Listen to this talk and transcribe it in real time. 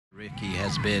Ricky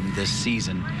has been this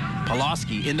season.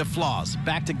 Pulaski into Flaws.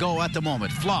 Back to go at the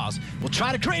moment. Flaws will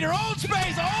try to create her own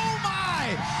space. Oh,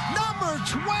 my! Number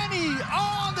 20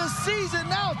 on the season,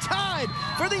 now tied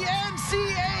for the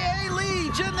NCAA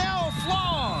lead, Janelle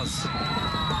Flaws.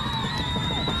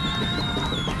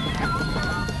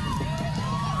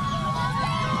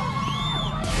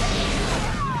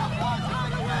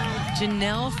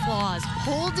 Janelle Flaws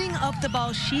holding up the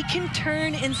ball. She can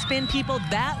turn and spin people.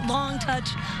 That long touch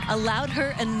allowed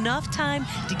her enough time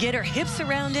to get her hips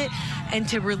around it and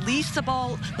to release the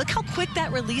ball. Look how quick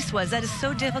that release was. That is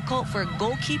so difficult for a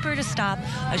goalkeeper to stop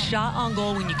a shot on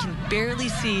goal when you can barely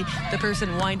see the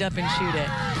person wind up and shoot it.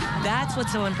 That's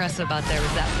what's so impressive about there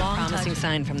was that long promising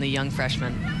sign from the young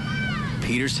freshman.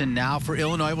 Peterson now for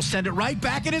Illinois will send it right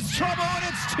back, and it's trouble, and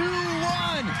it's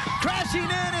 2-1. Crashing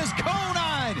in is Conine.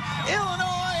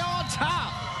 Illinois on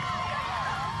top.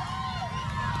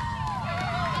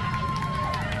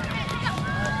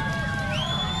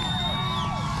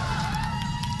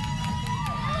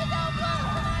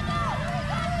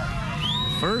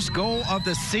 First goal of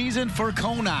the season for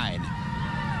Conine.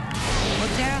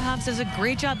 Well, Tara Hobbs does a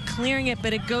great job clearing it,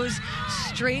 but it goes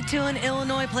straight to an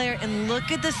Illinois player. And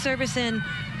look at the service in.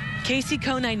 Casey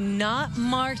Conine not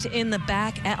marked in the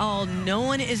back at all. No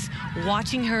one is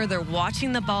watching her. They're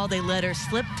watching the ball. They let her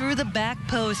slip through the back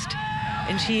post,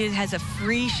 and she has a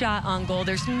free shot on goal.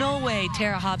 There's no way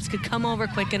Tara Hobbs could come over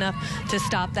quick enough to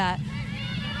stop that.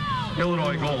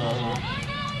 Illinois goal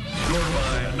scored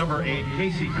by number 8,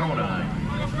 Casey Conine.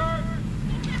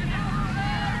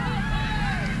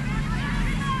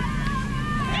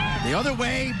 The other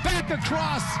way, back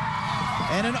across,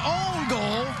 and an own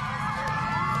goal.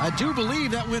 I do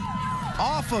believe that went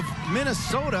off of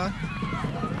Minnesota.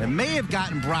 It may have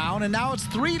gotten Brown, and now it's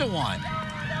 3-1.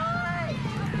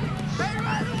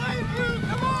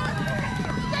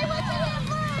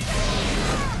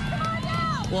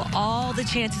 Well, all the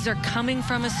chances are coming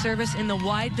from a service in the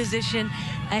wide position.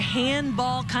 A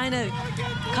handball kind of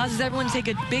causes everyone to take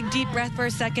a big, deep breath for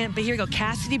a second. But here we go,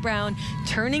 Cassidy Brown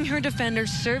turning her defender,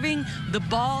 serving the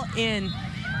ball in.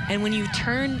 And when you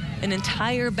turn an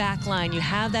entire back line, you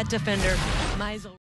have that defender, Meisel.